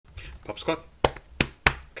Papasquatjon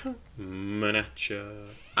coming at ya.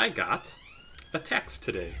 I got a text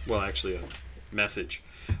today. Well, actually, a message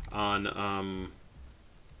on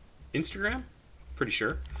Instagram. Pretty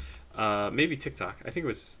sure. Maybe TikTok. I think it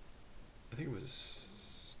was.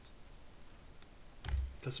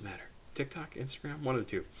 Doesn't matter. TikTok, Instagram, one of the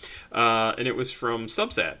two. And it was from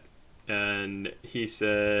Subsad, and he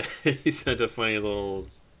said he sent a funny little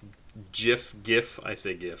GIF. I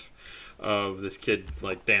say GIF. Of this kid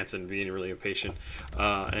like dancing, being really impatient,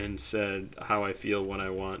 and said how I feel when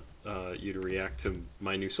I want you to react to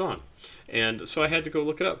my new song. And so I had to go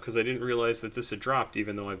look it up because I didn't realize that this had dropped,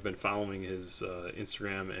 even though I've been following his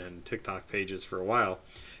Instagram and TikTok pages for a while.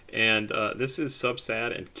 And this is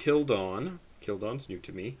Subsad and kill.dawn. kill.dawn's new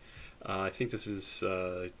to me. I think this is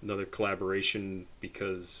another collaboration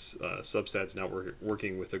because Subsad's now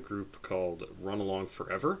working with a group called Run Along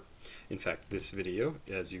Forever. In fact, this video,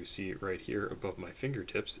 as you see right here above my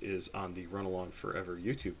fingertips, is on the Run Along Forever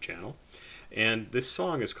YouTube channel. And this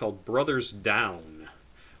song is called Brothers Down.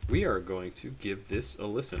 We are going to give this a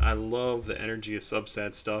listen. I love the energy of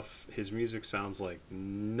Subsad stuff. His music sounds like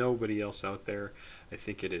nobody else out there. I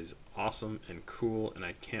think it is awesome and cool, and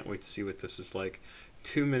I can't wait to see what this is like.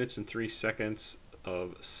 2 minutes and 3 seconds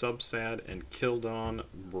of Subsad and kill.dawn,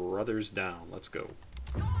 Brothers Down. Let's go.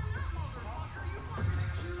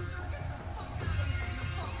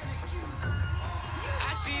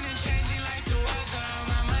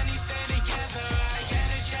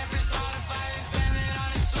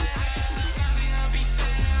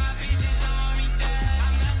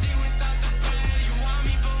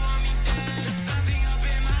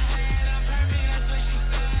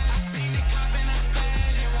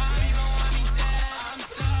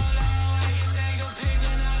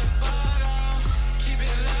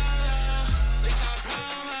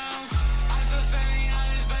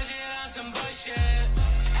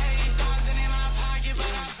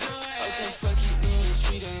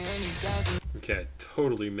 Okay, I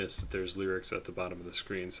totally missed that there's lyrics at the bottom of the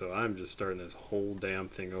screen, so I'm just starting this whole damn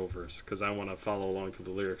thing over because I want to follow along to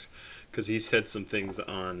the lyrics, because he said some things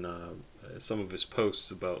on some of his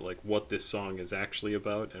posts about like what this song is actually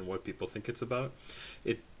about and what people think it's about.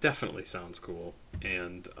 It definitely sounds cool,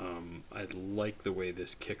 and I like the way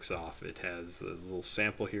this kicks off. It has a little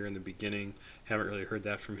sample here in the beginning. Haven't really heard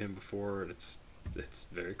that from him before, and it's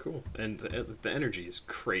very cool, and the energy is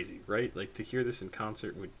crazy, right? Like, to hear this in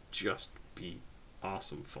concert would just be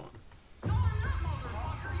awesome fun.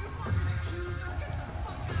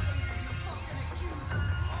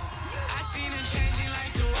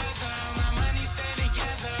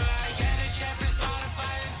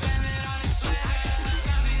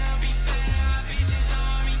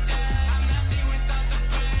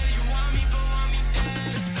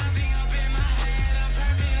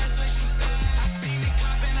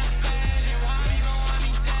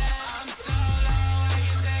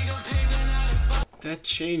 That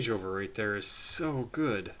changeover right there is so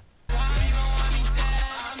good.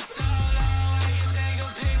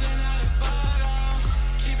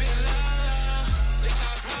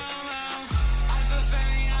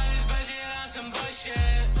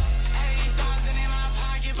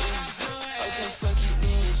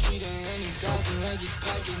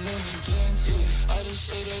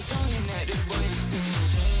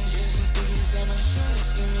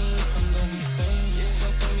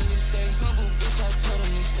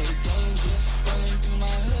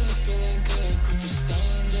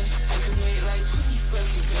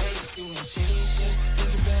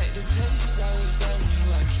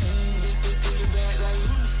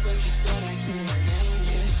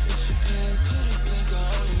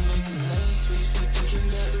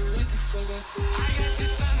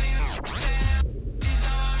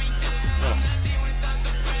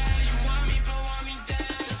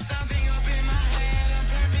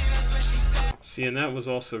 See, and that was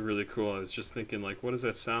also really cool. I was just thinking, like, what does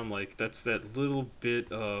that sound like? That's that little bit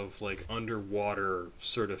of, like, underwater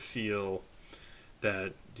sort of feel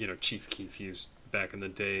that, you know, Chief Keef used back in the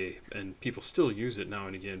day, and people still use it now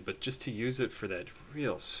and again, but just to use it for that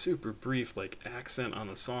real super brief, like, accent on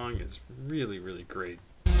the song is really, really great.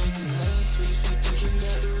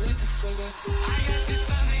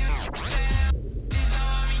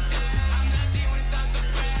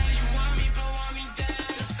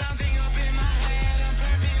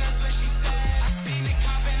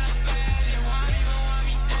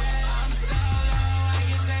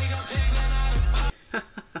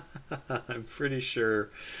 I'm pretty sure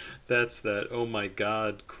that's that "oh my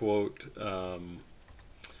god" quote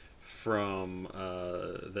from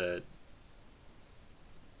that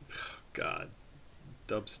God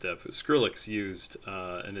dubstep Skrillex used,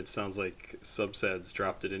 and it sounds like Subsad's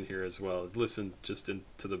dropped it in here as well. Listen just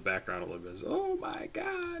into the background a little bit. Oh my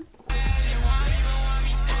god.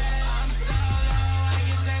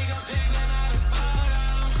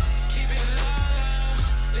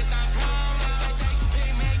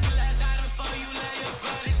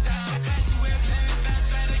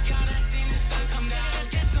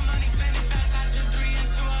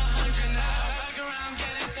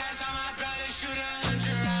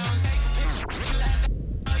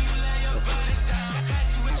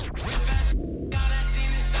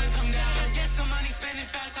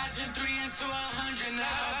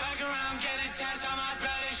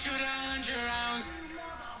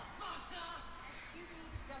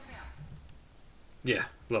 Yeah,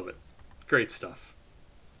 love it. Great stuff.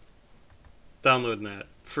 Downloading that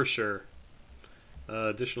for sure.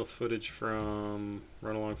 Additional footage from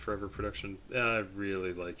Run Along Forever production. I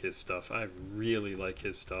really like his stuff. I really like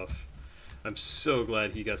his stuff. I'm so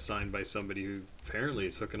glad he got signed by somebody who apparently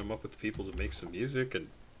is hooking him up with people to make some music, and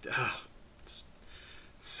it's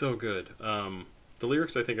so good. The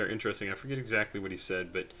lyrics I think are interesting. I forget exactly what he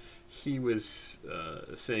said, but he was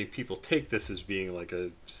saying people take this as being like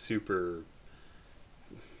a super,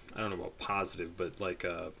 I don't know about positive, but like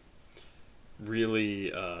a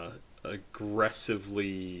really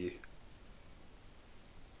aggressively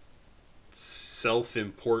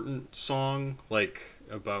self-important song, like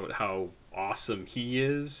about how awesome he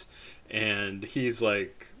is. And he's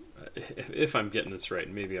like, if I'm getting this right,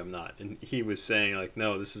 and maybe I'm not, and he was saying like,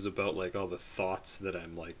 no, this is about like all the thoughts that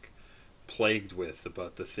I'm like plagued with,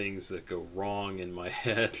 about the things that go wrong in my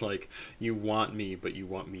head. Like, you want me, but you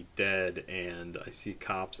want me dead, and I see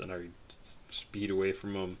cops and I speed away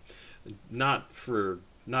from them, not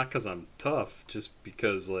because I'm tough, just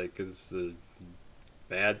because like it's a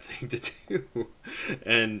bad thing to do.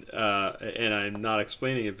 And I'm not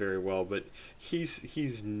explaining it very well, but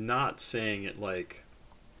he's not saying it like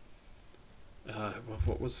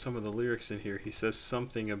what was some of the lyrics in here? He says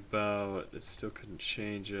something about it still couldn't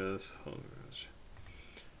change us. Oh gosh.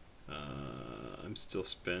 I'm still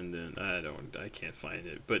spending. I can't find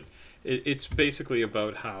it, but it's basically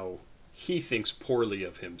about how he thinks poorly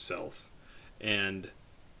of himself, and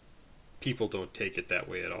people don't take it that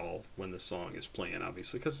way at all when the song is playing,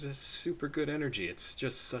 obviously, because it's super good energy. It's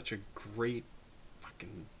just such a great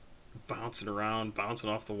fucking bouncing around, bouncing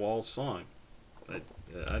off the walls song.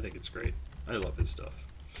 I think it's great. I love his stuff.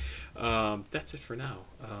 That's it for now.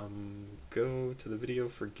 Go to the video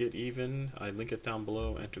for Get Even. I link it down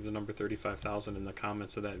below. Enter the number 35,000 in the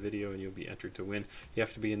comments of that video, and you'll be entered to win. You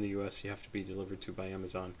have to be in the US. You have to be delivered to by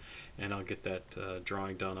Amazon, and I'll get that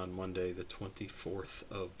drawing done on Monday, the 24th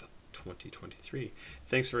of 2023.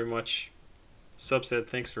 Thanks very much. Subsad,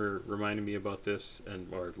 thanks for reminding me about this,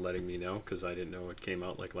 or letting me know, because I didn't know it came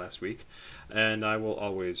out like last week. And I will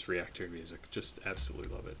always react to your music. Just absolutely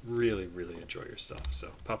love it. Really, really enjoy your stuff.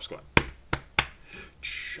 So, Pop Squat,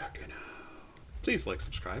 check it out. Please like,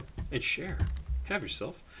 subscribe, and share. Have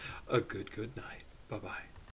yourself a good night. Bye-bye.